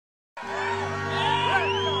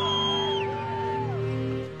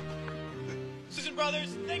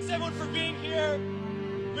brothers. Thanks everyone for being here.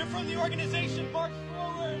 We're from the organization March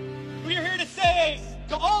Forward. We are here to say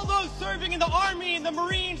to all those serving in the Army and the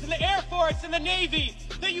Marines and the Air Force and the Navy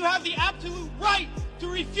that you have the absolute right to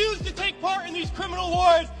refuse to take part in these criminal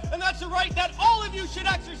wars, and that's a right that all of you should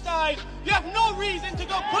exercise. You have no reason to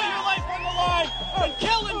go put your life on the line and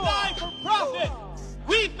kill and die for profit.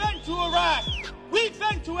 We've been to Iraq. We've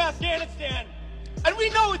been to Afghanistan. And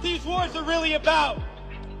we know what these wars are really about.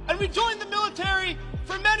 And we joined the military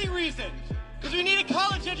for many reasons. Because we need a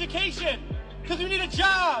college education. Because we need a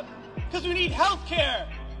job. Because we need health care.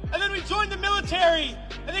 And then we joined the military,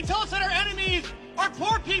 and they tell us that our enemies are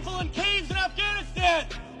poor people in caves in Afghanistan,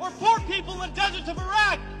 or poor people in the deserts of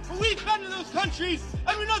Iraq. But we've been to those countries,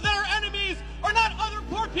 and we know that our enemies are not other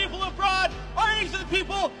poor people abroad. Our enemies are the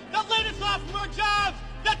people that laid us off from our jobs,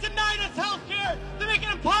 that denied us health care, that make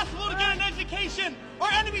it impossible to get an education.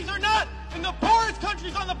 Our enemies are not in the poorest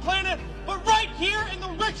countries on the planet, but right here in the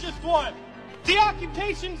richest one. The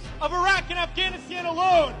occupations of Iraq and Afghanistan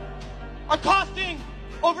alone are costing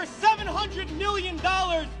over $700 million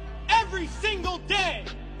every single day.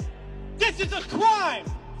 This is a crime.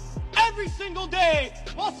 Every single day,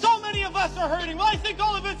 while so many of us are hurting. Well, I think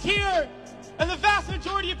all of us here, and the vast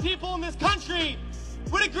majority of people in this country,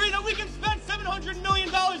 would agree that we can spend $700 million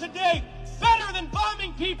a day better than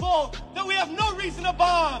bombing people that we have no reason to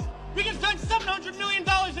bomb. We can spend $700 million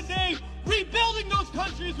a day rebuilding those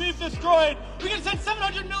countries we've destroyed. We can spend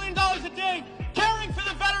 $700 million a day caring for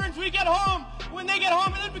the veterans we get home when they get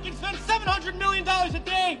home, and then we can spend $700 million a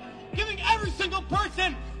day giving every single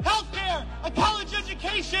person health care, a college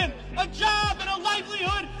education, a job, and a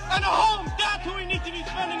livelihood, and a home. That's what we need to be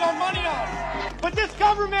spending our money on. But this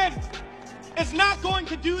government is not going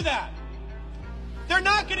to do that. They're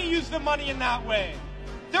not going to use the money in that way.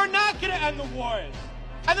 They're not going to end the wars.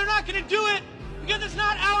 And they're not going to do it because it's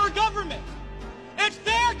not our government. It's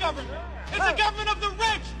their government. It's the government of the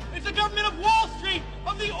rich. It's the government of Wall Street,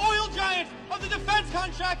 of the oil giants, of the defense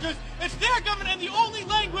contractors. It's their government, and the only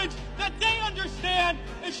language that they understand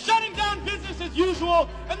is shutting down business as usual.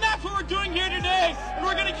 And that's what we're doing here today, and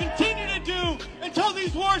we're going to continue to do until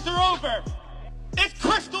these wars are over. It's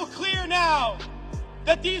crystal clear now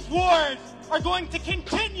that these wars are going to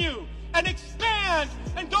continue and expand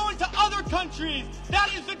and go into other countries. That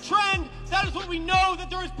is the trend. That is what we know, that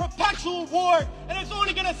there is perpetual war, and it's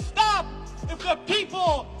only going to stop if the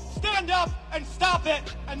people stand up and stop it.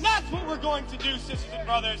 And that's what we're going to do, sisters and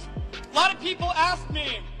brothers. A lot of people ask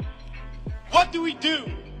me, what do we do?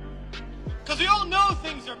 Because we all know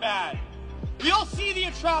things are bad. We all see the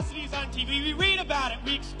atrocities on TV. We read about it.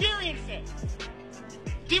 We experience it.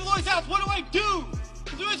 People always ask, what do I do?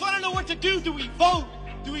 Because we always want to know what to do. Do we vote?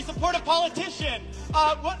 Do we support a politician?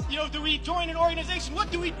 Do we join an organization?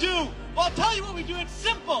 What do we do? Well, I'll tell you what we do. It's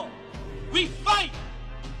simple. We fight.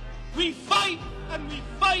 We fight, and we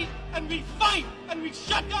fight, and we fight, and we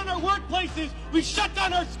shut down our workplaces, we shut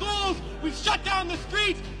down our schools, we shut down the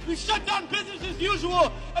streets, we shut down business as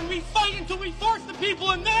usual, and we fight until we force the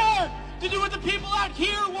people in there to do what the people out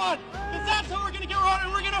here want. Because that's how we're going to get around,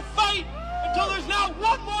 and we're going to fight until there's not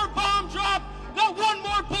one more bomb drop, not one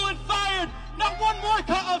more bullet fired, not one more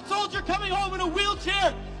soldier coming home in a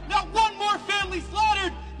wheelchair, not one more family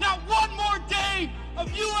slaughtered, not one more day of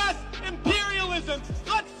U.S.